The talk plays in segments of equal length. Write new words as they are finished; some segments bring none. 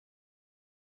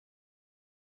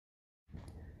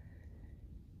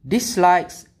This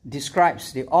slide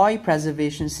describes the oil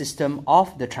preservation system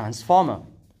of the transformer.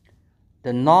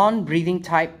 The non-breathing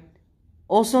type,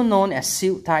 also known as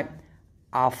sealed type,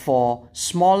 are for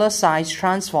smaller size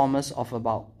transformers of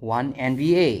about 1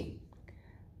 MVA.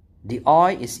 The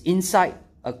oil is inside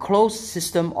a closed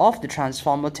system of the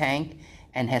transformer tank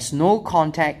and has no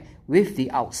contact with the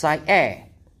outside air.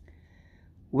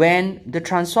 When the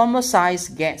transformer size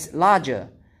gets larger,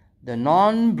 the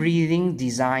non-breathing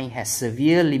design has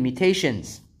severe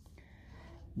limitations.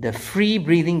 The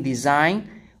free-breathing design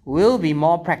will be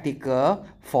more practical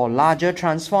for larger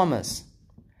transformers.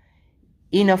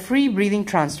 In a free-breathing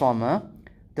transformer,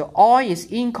 the oil is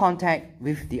in contact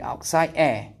with the outside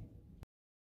air.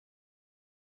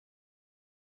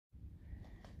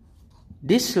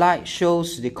 This slide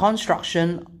shows the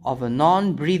construction of a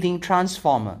non-breathing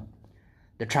transformer.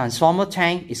 The transformer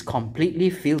tank is completely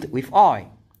filled with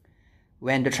oil.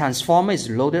 When the transformer is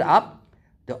loaded up,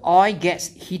 the oil gets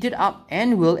heated up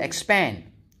and will expand.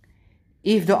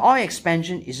 If the oil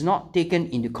expansion is not taken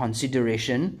into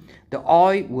consideration, the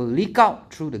oil will leak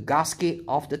out through the gasket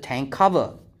of the tank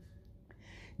cover.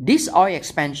 This oil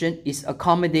expansion is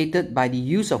accommodated by the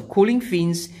use of cooling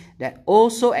fins that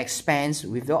also expands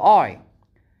with the oil.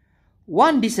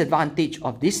 One disadvantage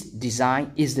of this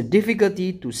design is the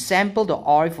difficulty to sample the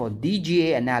oil for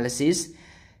DGA analysis,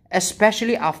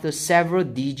 especially after several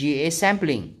DGA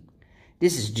sampling.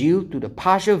 This is due to the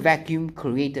partial vacuum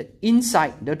created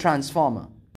inside the transformer.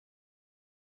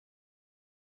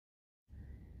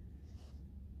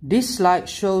 This slide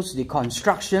shows the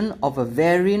construction of a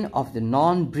variant of the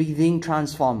non-breathing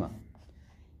transformer.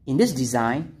 In this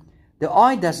design, the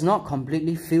oil does not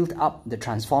completely fill up the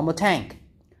transformer tank.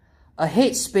 A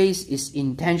headspace is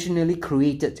intentionally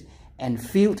created and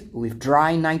filled with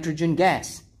dry nitrogen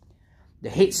gas. The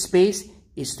headspace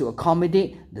is to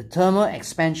accommodate the thermal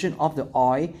expansion of the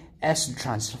oil as the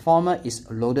transformer is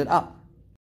loaded up.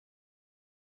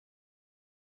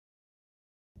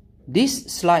 This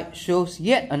slide shows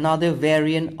yet another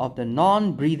variant of the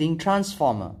non-breathing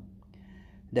transformer.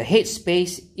 The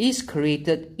headspace is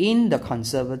created in the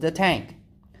conservator tank.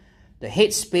 The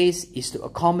headspace is to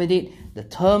accommodate the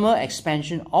thermal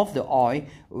expansion of the oil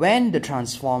when the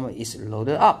transformer is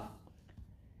loaded up.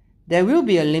 There will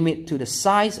be a limit to the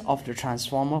size of the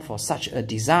transformer for such a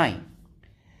design.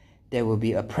 There will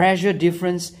be a pressure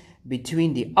difference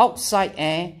between the outside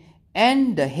air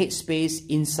and the headspace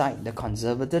inside the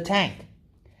conservator tank.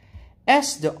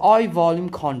 As the oil volume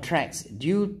contracts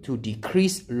due to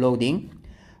decreased loading,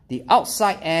 the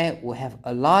outside air will have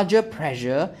a larger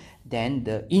pressure than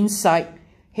the inside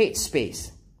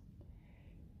headspace.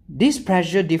 This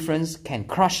pressure difference can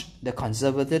crush the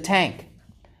conservator tank.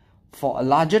 For a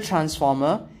larger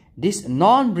transformer, this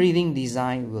non-breathing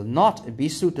design will not be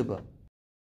suitable.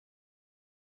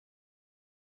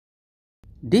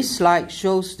 This slide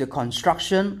shows the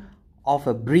construction of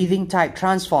a breathing type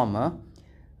transformer,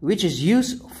 which is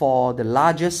used for the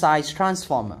larger size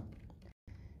transformer.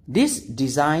 This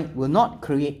design will not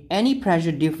create any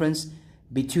pressure difference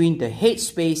between the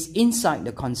headspace inside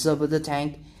the conservator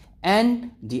tank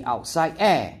and the outside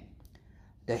air.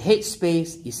 The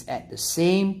headspace is at the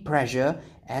same pressure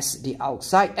as the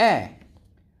outside air.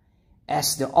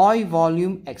 As the oil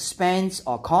volume expands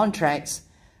or contracts,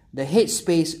 the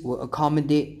headspace will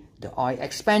accommodate the oil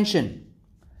expansion.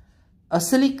 A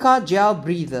silica gel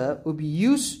breather will be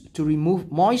used to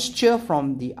remove moisture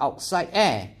from the outside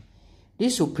air.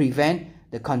 This will prevent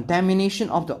the contamination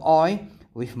of the oil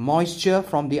with moisture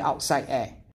from the outside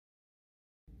air.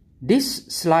 This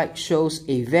slide shows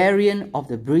a variant of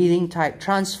the breathing type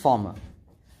transformer.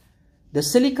 The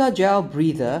silica gel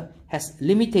breather has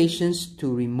limitations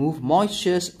to remove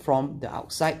moisture from the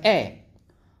outside air.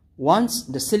 Once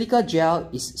the silica gel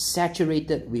is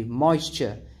saturated with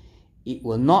moisture, it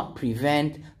will not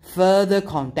prevent further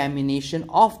contamination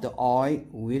of the oil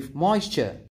with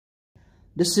moisture.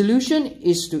 The solution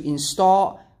is to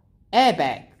install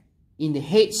airbag in the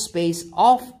headspace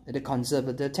of the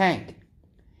conservator tank.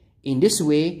 In this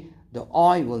way, the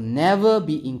oil will never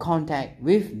be in contact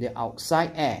with the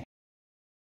outside air.